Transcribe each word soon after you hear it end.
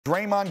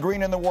Draymond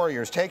Green and the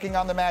Warriors taking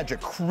on the Magic.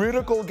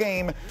 Critical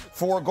game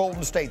for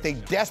Golden State. They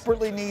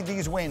desperately need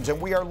these wins, and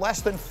we are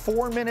less than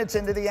 4 minutes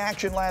into the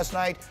action last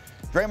night.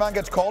 Draymond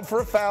gets called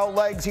for a foul.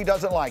 Legs, he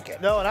doesn't like it.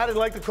 No, and I didn't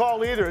like the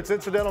call either. It's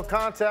incidental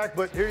contact,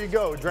 but here you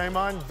go.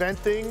 Draymond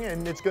venting,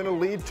 and it's going to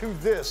lead to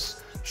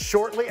this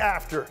shortly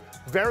after.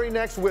 Very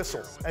next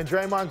whistle, and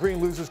Draymond Green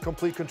loses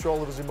complete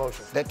control of his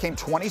emotions. That came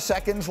 20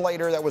 seconds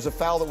later. That was a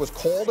foul that was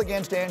called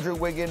against Andrew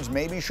Wiggins.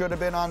 Maybe should have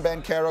been on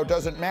Banchero.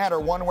 Doesn't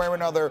matter. One way or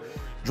another,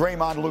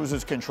 Draymond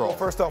loses control. Well,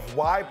 first off,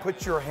 why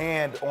put your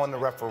hand on the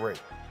referee?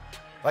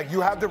 Like,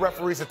 you have the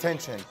referee's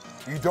attention.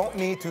 You don't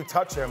need to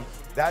touch him.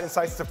 That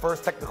incites the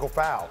first technical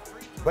foul.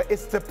 But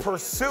it's the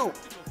pursuit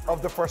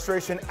of the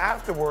frustration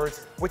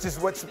afterwards, which is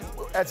what's,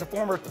 as a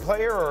former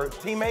player or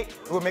teammate,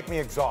 it would make me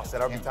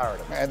exhausted. I would be tired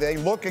of it. And they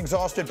look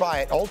exhausted by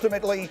it.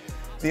 Ultimately,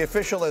 the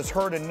official has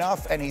heard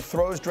enough, and he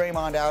throws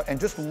Draymond out. And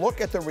just look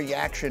at the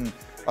reaction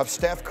of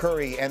Steph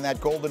Curry and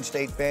that Golden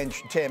State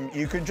bench, Tim.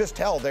 You can just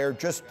tell they're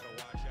just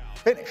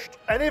finished.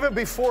 And even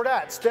before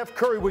that, Steph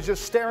Curry was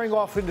just staring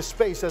off into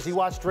space as he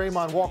watched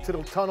Draymond walk to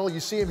the tunnel.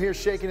 You see him here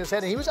shaking his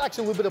head, and he was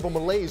actually a little bit of a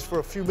malaise for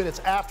a few minutes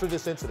after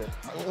this incident.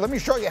 Let me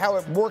show you how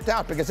it worked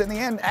out, because in the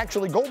end,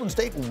 actually, Golden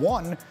State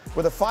won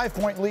with a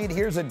 5-point lead.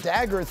 Here's a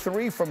dagger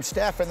three from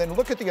Steph, and then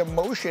look at the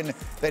emotion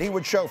that he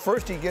would show.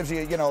 First, he gives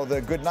you,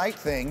 the good night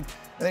thing,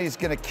 and then he's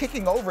going to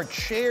kicking over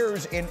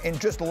chairs in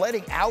just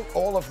letting out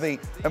all of the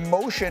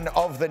emotion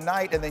of the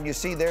night. And then you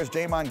see there's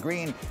Draymond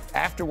Green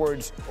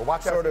afterwards,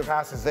 sort of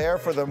passes there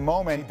for the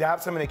moment. He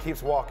daps him and he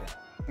keeps walking.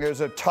 It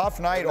was a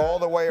tough night all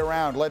the way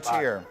around. Let's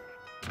hear.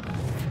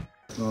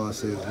 All I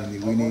say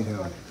is we need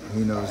him.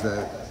 He knows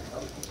that.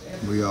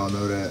 We all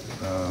know that.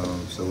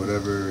 So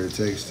whatever it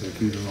takes to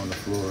keep him on the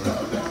floor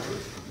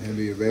and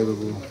be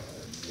available,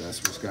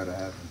 that's what's got to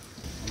happen,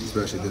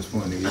 especially at this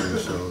point in the year.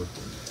 So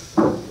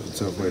it's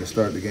a tough way to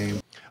start the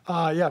game.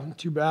 Yeah,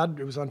 too bad.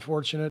 It was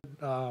unfortunate.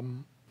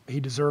 He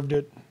deserved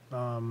it,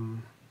 he'll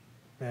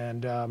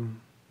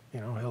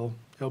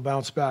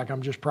bounce back.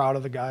 I'm just proud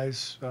of the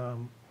guys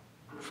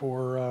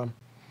for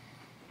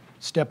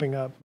stepping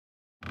up.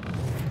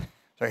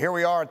 So here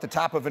we are at the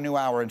top of a new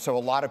hour, and so a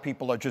lot of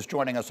people are just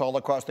joining us all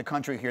across the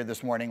country here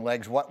this morning.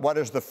 Legs, what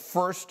is the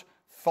first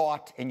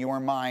thought in your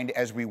mind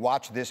as we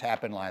watch this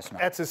happen last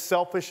night? That's as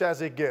selfish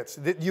as it gets.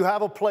 You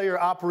have a player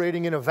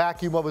operating in a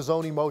vacuum of his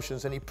own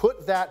emotions, and he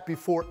put that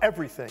before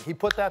everything. He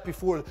put that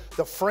before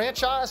the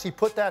franchise. He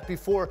put that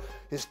before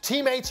his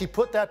teammates. He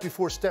put that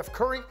before Steph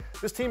Curry.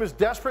 This team is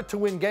desperate to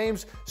win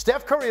games.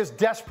 Steph Curry is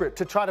desperate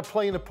to try to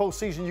play in the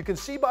postseason. You can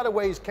see by the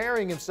way he's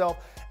carrying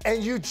himself,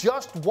 and you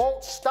just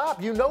won't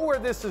stop. You know where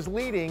this is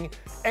leading,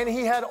 and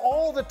he had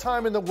all the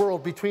time in the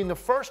world between the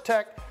first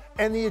tech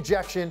and the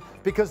ejection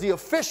because the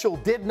official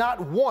did not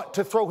want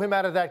to throw him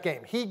out of that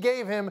game. He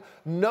gave him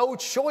no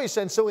choice.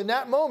 And so in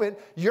that moment,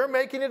 you're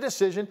making a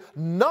decision.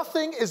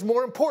 Nothing is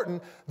more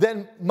important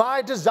than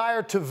my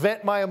desire to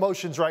vent my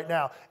emotions right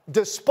now,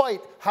 despite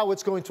how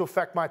it's going to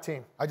affect my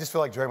team. I just feel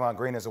like Draymond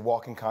Green is a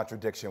walking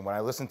contradiction. When I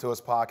listen to his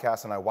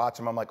podcast and I watch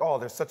him, I'm like, oh,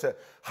 there's such a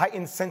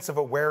heightened sense of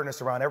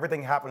awareness around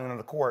everything happening on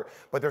the court,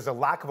 but there's a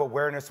lack of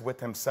awareness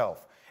with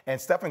himself. And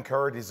Stephen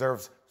Curry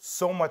deserves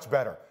so much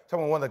better.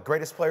 Talking about one of the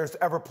greatest players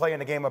to ever play in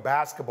the game of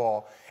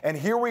basketball. And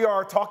here we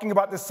are talking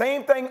about the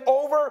same thing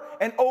over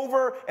and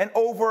over and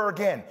over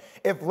again.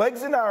 If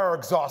Legs and I are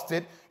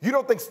exhausted, you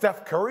don't think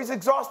Steph Curry's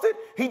exhausted?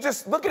 He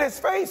just, look at his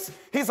face.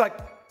 He's like,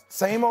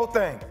 same old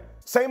thing.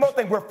 Same old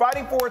thing. We're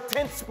fighting for a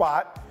 10th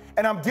spot,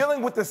 and I'm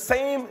dealing with the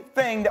same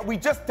thing that we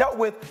just dealt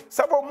with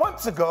several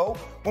months ago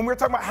when we were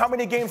talking about how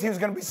many games he was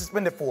going to be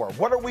suspended for.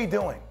 What are we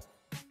doing?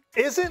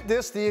 Isn't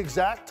this the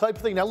exact type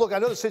of thing? Now, look, I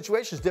know the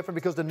situation is different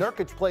because the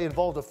Nurkic play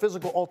involved a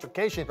physical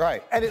altercation.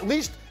 Right. And at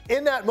least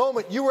in that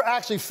moment, you were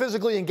actually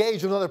physically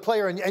engaged with another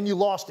player and you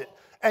lost it.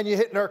 And you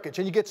hit Nurkic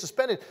and you get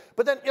suspended.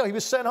 But then, he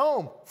was sent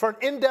home for an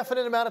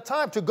indefinite amount of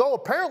time to go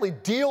apparently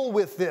deal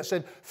with this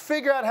and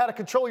figure out how to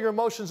control your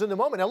emotions in the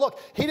moment. Now, look,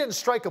 he didn't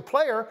strike a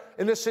player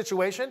in this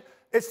situation.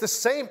 It's the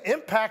same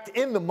impact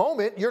in the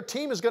moment. Your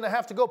team is going to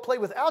have to go play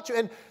without you.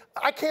 And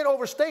I can't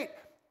overstate,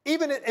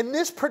 even in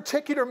this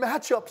particular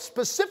matchup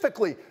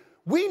specifically,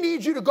 we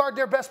need you to guard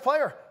their best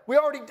player. We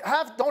already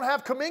don't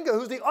have Kuminga,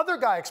 who's the other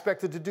guy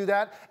expected to do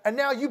that. And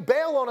now you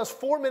bail on us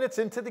 4 minutes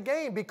into the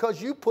game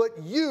because you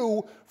put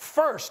you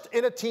first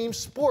in a team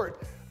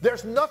sport.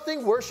 There's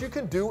nothing worse you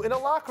can do in a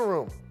locker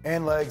room.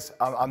 And Legs,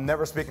 I'm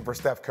never speaking for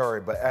Steph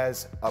Curry, but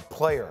as a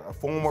player, a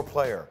former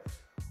player,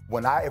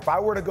 if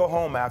I were to go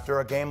home after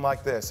a game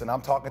like this and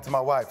I'm talking to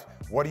my wife,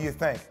 what do you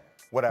think?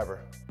 Whatever,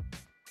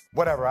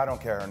 I don't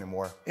care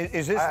anymore.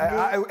 Is this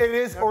it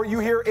is, or you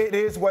hear it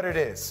is what it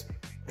is.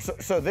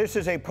 So this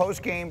is a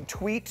post-game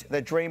tweet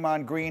that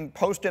Draymond Green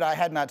posted. I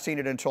had not seen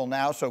it until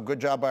now, so good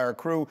job by our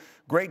crew.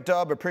 Great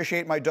dub.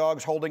 Appreciate my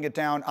dogs holding it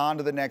down. On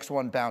to the next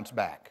one. Bounce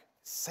back.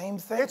 Same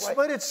thing.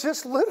 But it's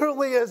just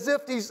literally as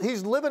if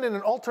he's living in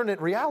an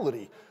alternate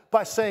reality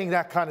by saying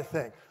that kind of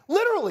thing.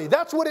 Literally,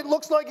 that's what it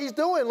looks like he's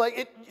doing.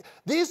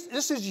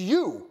 This is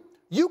you.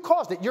 You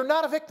caused it. You're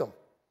not a victim.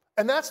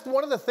 And that's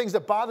one of the things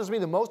that bothers me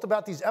the most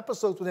about these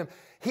episodes with him.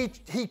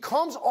 He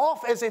comes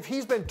off as if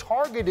he's been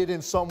targeted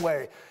in some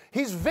way.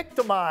 He's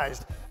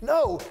victimized.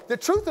 No, the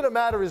truth of the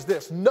matter is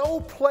this. No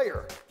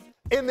player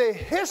in the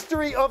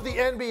history of the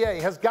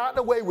NBA has gotten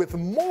away with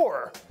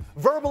more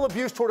verbal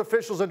abuse toward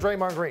officials than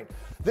Draymond Green.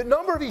 The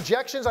number of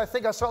ejections, I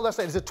think I saw last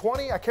night, is it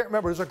 20? I can't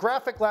remember. There's a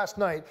graphic last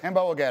night.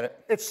 Hembo will get it.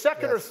 It's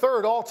second or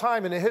third all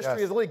time in the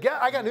history of the league.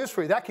 I got news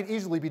for you. That could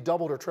easily be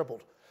doubled or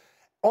tripled.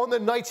 On the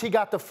nights he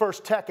got the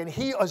first tech, and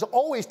he has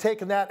always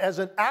taken that as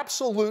an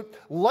absolute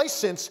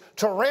license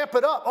to ramp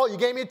it up. Oh, you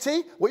gave me a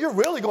T? Well, you're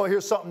really going to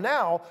hear something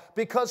now,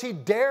 because he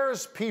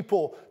dares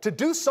people to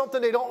do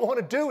something they don't want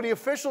to do. The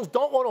officials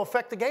don't want to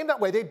affect the game that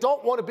way. They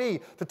don't want to be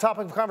the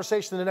topic of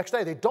conversation the next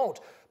day. They don't.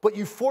 But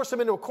you force them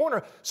into a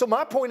corner. So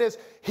my point is,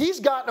 he's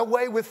gotten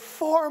away with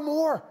far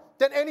more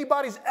than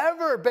anybody's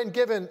ever been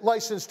given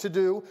license to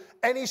do,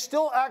 and he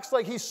still acts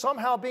like he's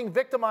somehow being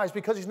victimized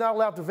because he's not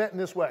allowed to vent in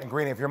this way. And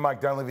Greeny, if you're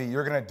Mike Dunleavy,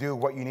 you're going to do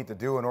what you need to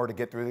do in order to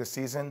get through this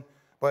season,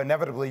 but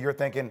inevitably you're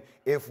thinking,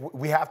 if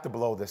we have to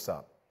blow this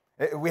up.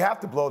 We have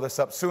to blow this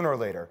up sooner or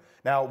later.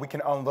 Now, we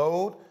can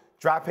unload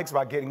draft picks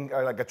by getting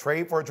like a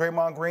trade for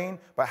Draymond Green,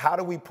 but how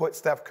do we put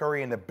Steph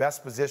Curry in the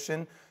best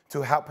position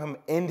to help him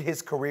end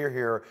his career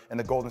here in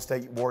the Golden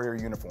State Warrior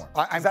uniform?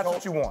 That's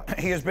what you want.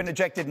 He has been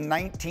ejected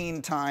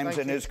 19 times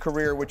in his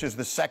career, which is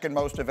the second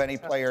most of any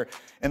player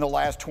in the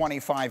last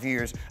 25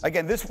 years.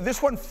 Again,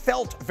 this one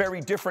felt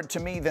very different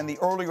to me than the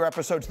earlier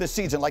episodes this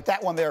season, like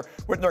that one there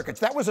with Nurkic.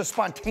 That was a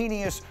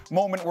spontaneous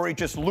moment where he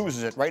just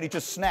loses it, right? He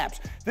just snaps.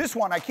 This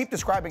one, I keep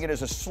describing it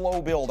as a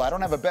slow build. I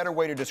don't have a better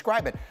way to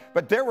describe it,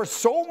 but there was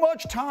so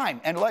much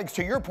time and legs,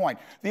 to your point.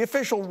 The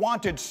official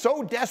wanted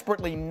so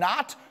desperately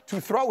not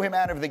to throw him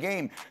out of the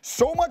game.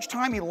 So much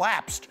time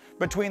elapsed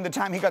between the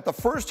time he got the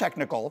first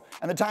technical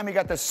and the time he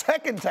got the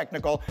second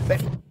technical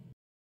that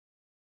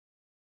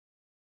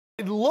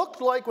it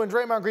looked like when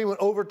Draymond Green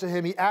went over to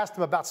him, he asked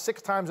him about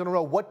 6 times in a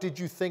row, what did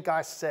you think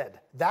I said?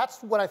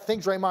 That's what I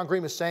think Draymond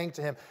Green was saying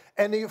to him.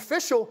 And the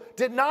official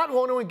did not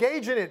want to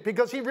engage in it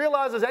because he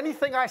realizes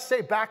anything I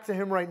say back to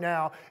him right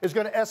now is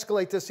going to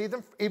escalate this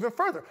even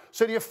further.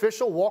 So the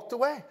official walked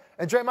away.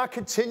 And Draymond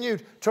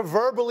continued to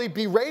verbally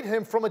berate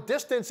him from a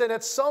distance. And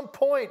at some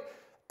point,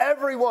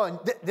 everyone,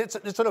 it's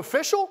an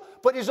official,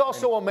 but he's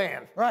also a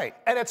man. Right.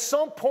 And at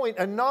some point,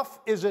 enough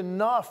is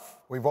enough.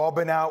 We've all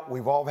been out.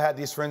 We've all had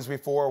these friends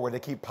before where they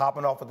keep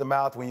popping off at the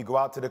mouth when you go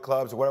out to the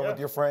clubs or whatever with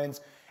your friends,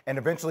 and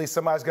eventually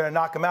somebody's going to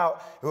knock them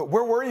out.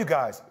 Where were you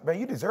guys? Man,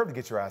 you deserve to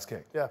get your ass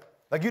kicked. Yeah.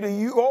 Like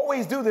you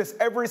always do this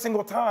every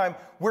single time.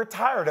 We're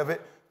tired of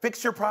it.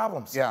 Fix your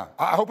problems. Yeah.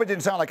 I hope it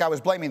didn't sound like I was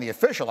blaming the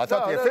official. I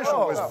thought the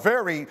official was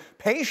very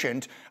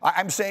patient.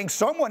 I'm saying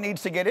someone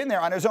needs to get in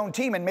there on his own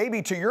team, and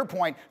maybe to your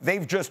point,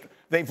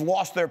 they've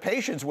lost their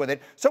patience with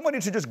it. Someone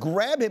needs to just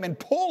grab him and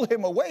pull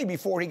him away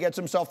before he gets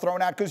himself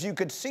thrown out, because you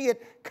could see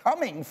it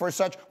coming for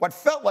what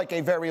felt like a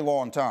very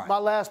long time. My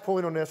last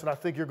point on this, and I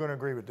think you're going to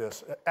agree with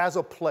this, as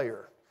a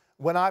player,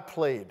 when I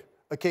played,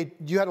 okay,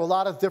 you had a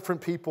lot of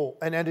different people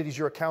and entities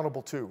you're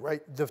accountable to,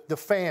 right? The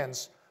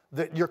fans,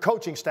 your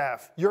coaching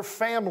staff, your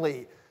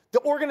family, the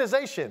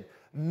organization.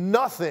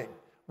 Nothing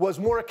was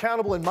more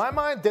accountable in my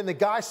mind than the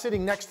guy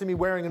sitting next to me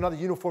wearing another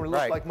uniform that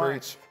looked like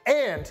mine.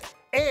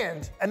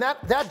 And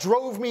that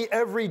drove me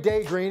every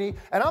day, Greeny.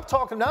 And I'm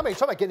talking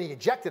about getting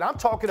ejected. I'm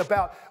talking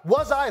about,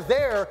 was I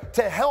there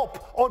to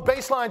help on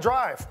baseline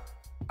drive?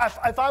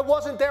 If I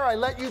wasn't there, I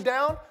let you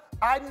down.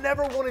 I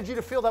never wanted you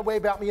to feel that way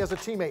about me as a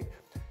teammate.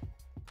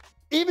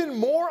 Even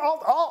more,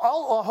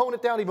 I'll hone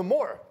it down even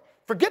more.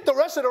 Forget the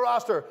rest of the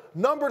roster.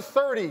 Number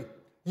 30,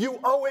 you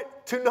owe it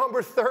to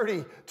number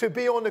 30 to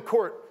be on the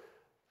court.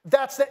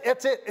 That's it.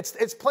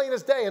 It's plain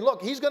as day. And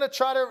look, he's going to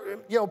try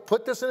to,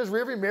 put this in his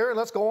rearview mirror and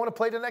let's go on and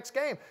play the next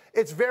game.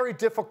 It's very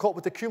difficult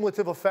with the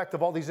cumulative effect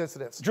of all these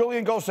incidents.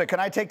 Julian Gosa, can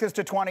I take this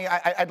to 20?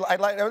 I'd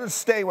like to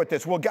stay with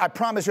this. I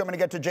promise you I'm going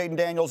to get to Jaden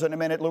Daniels in a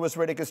minute. Lewis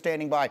Riddick is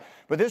standing by.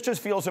 But this just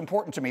feels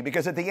important to me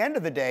because at the end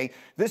of the day,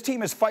 this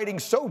team is fighting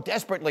so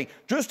desperately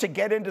just to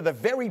get into the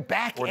very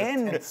back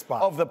end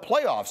of the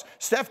playoffs.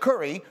 Steph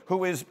Curry,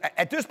 who is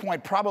at this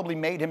point probably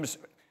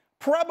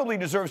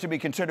deserves to be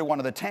considered one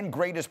of the 10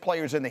 greatest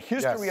players in the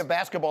history of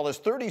basketball, is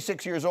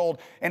 36 years old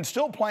and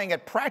still playing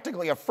at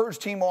practically a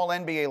first-team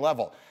All-NBA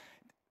level.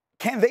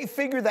 Can they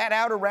figure that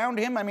out around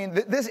him? I mean,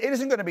 it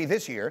isn't going to be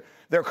this year.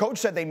 Their coach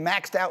said they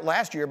maxed out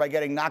last year by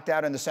getting knocked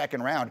out in the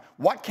second round.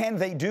 What can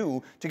they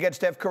do to get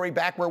Steph Curry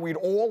back where we'd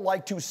all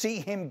like to see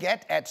him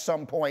get at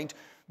some point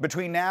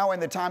between now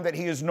and the time that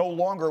he is no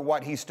longer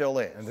what he still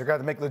is? And they're going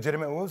to make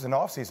legitimate moves in the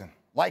offseason.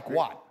 Like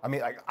what? I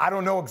mean, I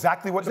don't know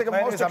exactly what the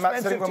plan is. I'm not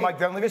sitting with Mike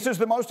Dunleavy. This is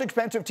the most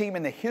expensive team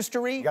in the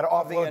history you got to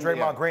offload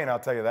Draymond Green, I'll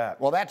tell you that.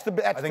 Well, that's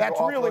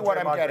really what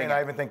I'm getting at.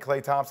 I even think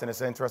Klay Thompson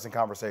is an interesting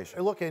conversation.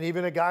 Hey, look, and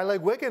even a guy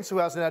like Wiggins who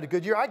hasn't had a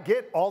good year. I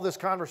get all this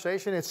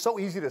conversation. It's so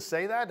easy to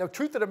say that. The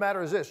truth of the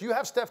matter is this. You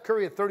have Steph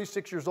Curry at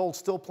 36 years old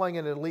still playing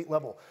at an elite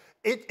level.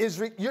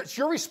 It's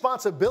your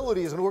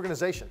responsibility as an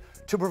organization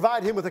to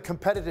provide him with a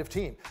competitive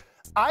team.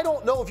 I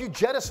don't know if you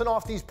jettison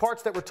off these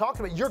parts that we're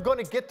talking about, you're going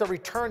to get the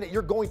return that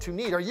you're going to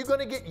need. Are you going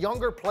to get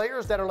younger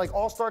players that are like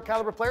all-star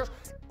caliber players?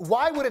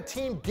 Why would a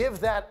team give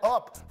that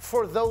up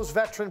for those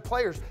veteran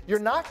players? You're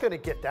not going to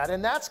get that,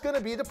 and that's going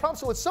to be the problem.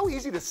 So it's so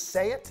easy to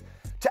say it.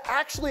 To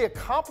actually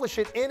accomplish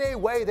it in a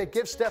way that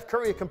gives Steph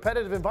Curry a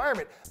competitive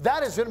environment,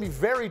 that is going to be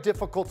very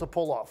difficult to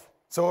pull off.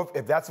 So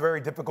if that's very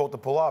difficult to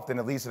pull off, then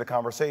it leads to the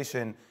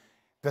conversation,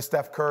 does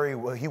Steph Curry,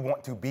 will he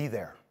want to be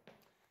there?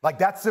 Like,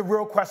 that's the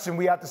real question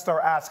we have to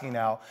start asking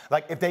now.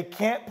 Like, if they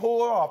can't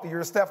pull it off, if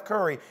you're Steph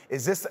Curry,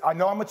 is this, I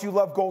know how much you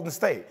love Golden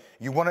State.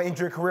 You want to end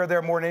your career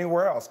there more than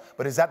anywhere else,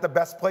 but is that the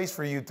best place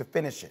for you to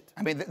finish it?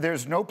 I mean,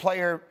 there's no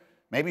player,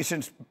 maybe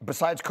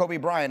besides Kobe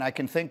Bryant, I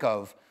can think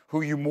of,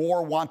 who you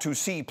more want to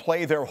see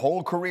play their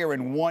whole career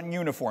in one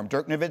uniform.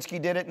 Dirk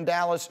Nowitzki did it in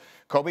Dallas.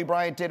 Kobe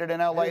Bryant did it in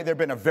L.A. There have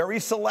been a very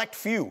select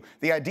few.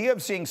 The idea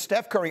of seeing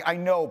Steph Curry, I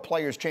know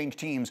players change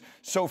teams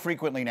so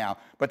frequently now,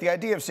 but the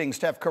idea of seeing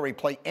Steph Curry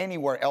play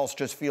anywhere else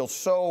just feels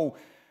so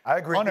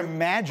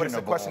unimaginable. But it's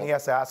a question he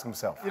has to ask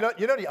himself. You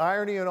know the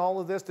irony in all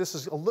of this? This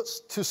is,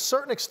 to a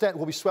certain extent,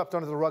 will be swept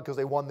under the rug because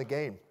they won the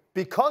game.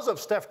 Because of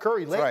Steph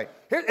Curry late. Right.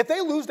 Here, if they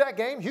lose that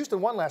game,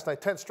 Houston won last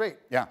night, 10th straight.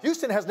 Yeah.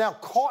 Houston has now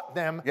caught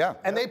them,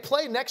 and they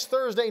play next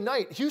Thursday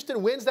night.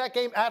 Houston wins that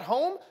game at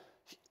home.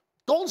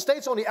 Golden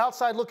State's on the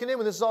outside looking in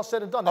when this is all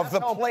said and done. Of the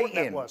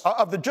play-in,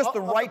 of the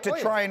right to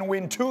try and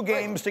win 2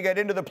 games to get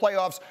into the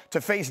playoffs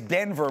to face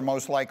Denver,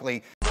 most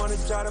likely.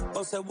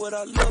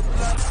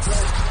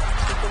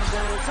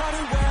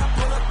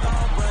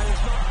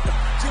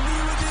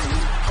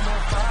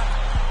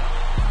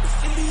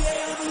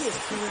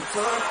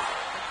 ESPN.